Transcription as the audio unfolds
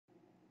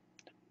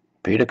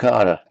Peter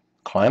Carter,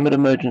 Climate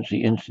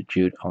Emergency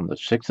Institute on the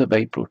 6th of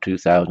April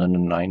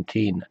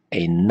 2019.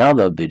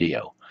 Another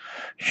video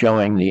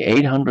showing the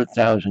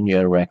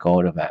 800,000-year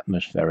record of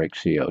atmospheric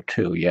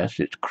CO2.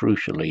 Yes, it's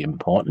crucially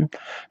important,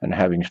 and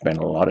having spent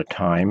a lot of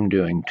time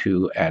doing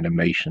two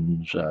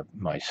animations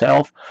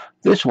myself,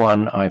 this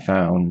one I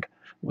found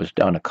was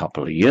done a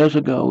couple of years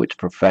ago. It's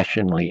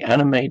professionally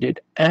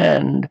animated,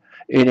 and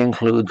it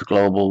includes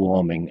global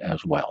warming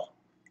as well.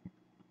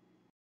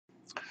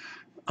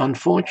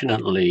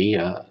 Unfortunately,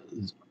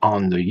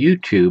 on the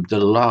YouTube, the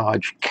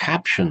large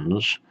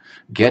captions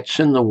gets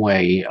in the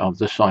way of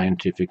the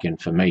scientific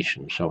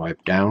information. So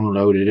I've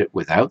downloaded it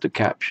without the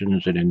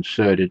captions and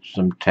inserted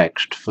some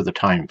text for the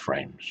time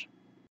frames.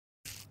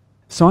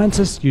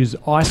 Scientists use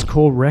ice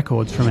core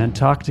records from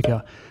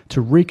Antarctica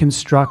to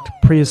reconstruct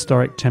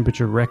prehistoric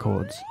temperature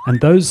records.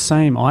 And those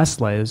same ice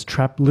layers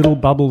trap little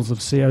bubbles of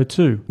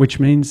CO2, which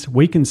means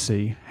we can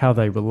see how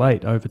they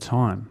relate over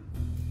time.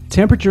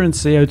 Temperature and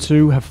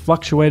CO2 have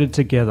fluctuated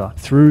together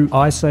through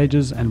ice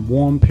ages and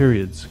warm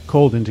periods,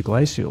 called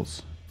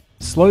interglacials.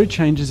 Slow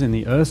changes in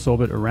the Earth's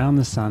orbit around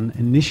the Sun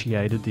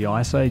initiated the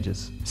ice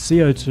ages.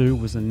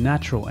 CO2 was a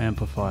natural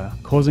amplifier,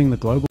 causing the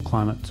global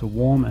climate to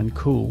warm and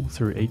cool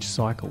through each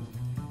cycle.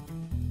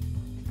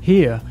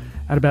 Here,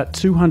 at about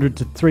 200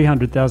 to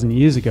 300,000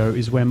 years ago,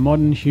 is where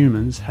modern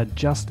humans had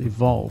just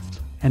evolved.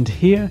 And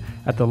here,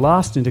 at the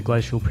last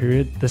interglacial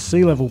period, the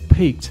sea level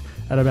peaked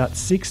at about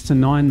 6 to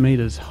 9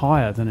 metres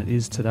higher than it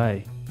is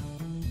today.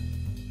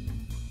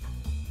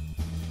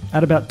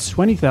 At about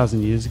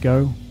 20,000 years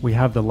ago, we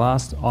have the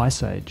last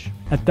ice age.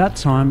 At that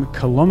time,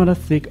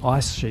 kilometre-thick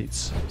ice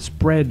sheets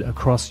spread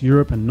across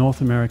Europe and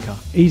North America,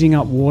 eating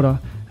up water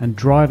and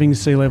driving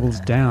sea levels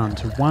down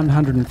to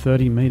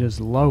 130 metres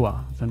lower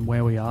than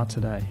where we are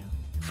today.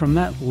 From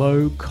that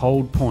low,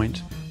 cold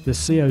point, the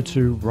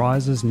CO2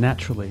 rises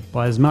naturally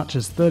by as much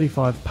as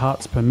 35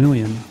 parts per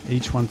million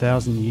each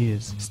 1,000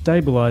 years,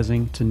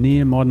 stabilising to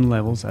near modern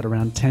levels at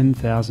around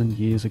 10,000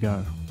 years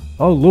ago.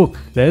 Oh look,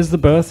 there's the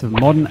birth of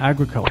modern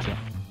agriculture,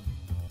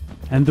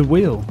 and the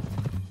wheel,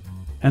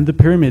 and the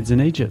pyramids in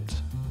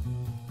Egypt.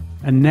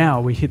 And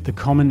now we hit the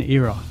Common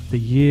Era, the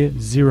year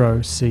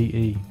 0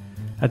 CE.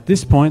 At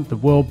this point, the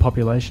world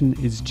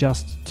population is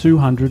just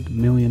 200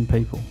 million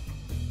people.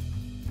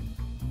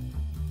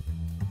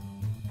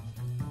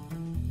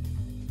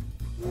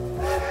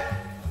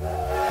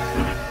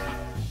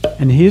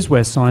 And here's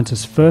where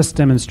scientists first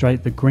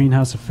demonstrate the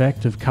greenhouse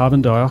effect of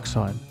carbon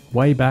dioxide,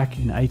 way back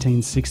in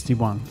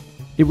 1861.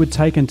 It would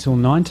take until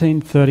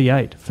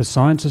 1938 for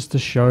scientists to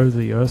show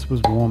the Earth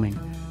was warming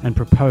and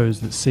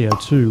propose that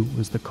CO2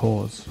 was the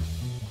cause.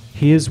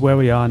 Here's where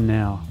we are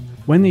now.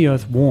 When the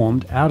Earth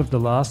warmed out of the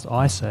last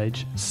ice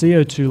age,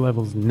 CO2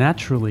 levels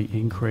naturally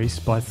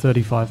increased by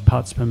 35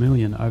 parts per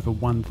million over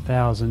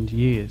 1,000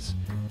 years.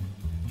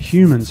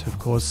 Humans have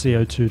caused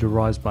CO2 to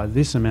rise by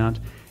this amount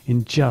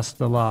in just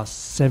the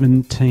last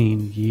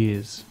 17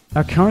 years.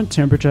 Our current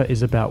temperature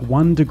is about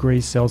 1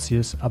 degree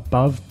Celsius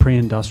above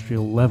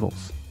pre-industrial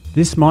levels.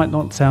 This might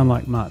not sound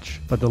like much,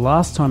 but the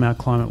last time our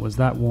climate was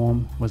that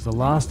warm was the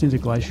last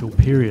interglacial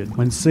period,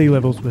 when sea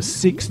levels were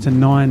 6 to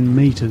 9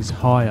 metres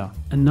higher,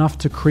 enough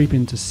to creep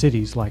into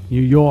cities like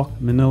New York,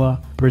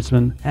 Manila,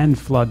 Brisbane, and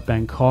flood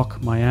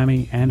Bangkok,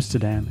 Miami,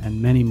 Amsterdam,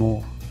 and many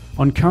more.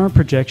 On current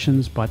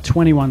projections, by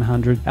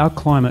 2100, our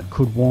climate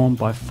could warm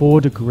by 4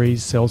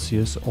 degrees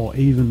Celsius or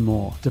even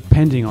more,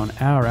 depending on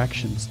our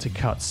actions to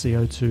cut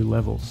CO2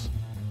 levels.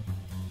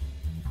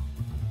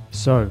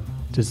 So,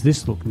 does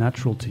this look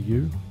natural to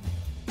you?